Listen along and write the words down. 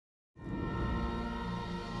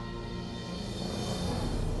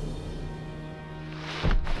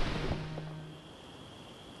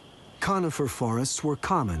Conifer forests were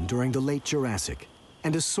common during the late Jurassic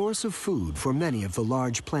and a source of food for many of the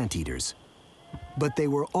large plant eaters. But they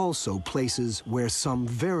were also places where some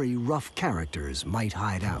very rough characters might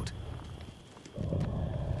hide out.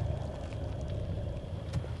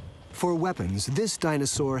 For weapons, this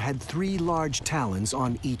dinosaur had 3 large talons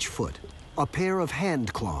on each foot, a pair of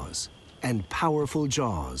hand claws, and powerful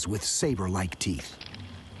jaws with saber-like teeth.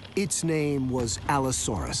 Its name was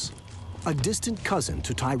Allosaurus, a distant cousin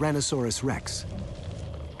to Tyrannosaurus rex.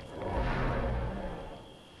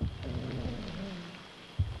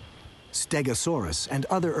 Stegosaurus and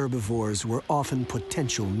other herbivores were often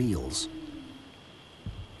potential meals.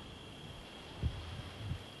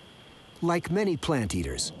 Like many plant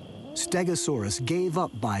eaters, Stegosaurus gave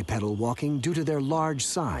up bipedal walking due to their large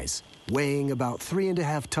size, weighing about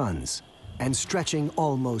 3.5 tons and stretching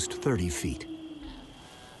almost 30 feet.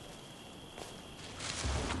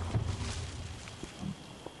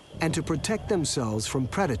 And to protect themselves from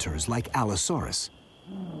predators like Allosaurus,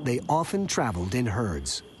 they often traveled in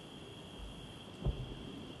herds.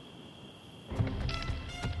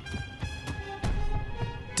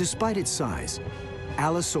 Despite its size,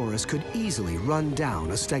 Allosaurus could easily run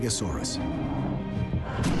down a Stegosaurus.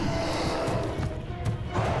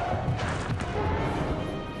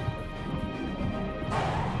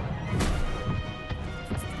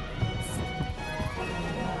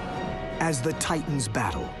 As the titans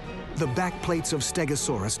battle, the backplates of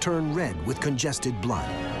Stegosaurus turn red with congested blood.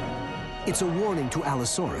 It's a warning to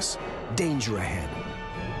Allosaurus, danger ahead.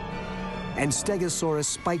 And Stegosaurus'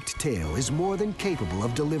 spiked tail is more than capable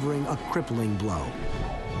of delivering a crippling blow.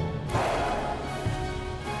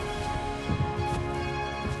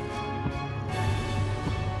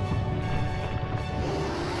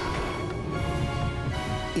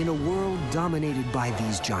 In a world dominated by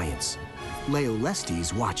these giants,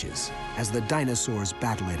 Leolestes watches as the dinosaurs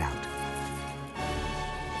battle it out.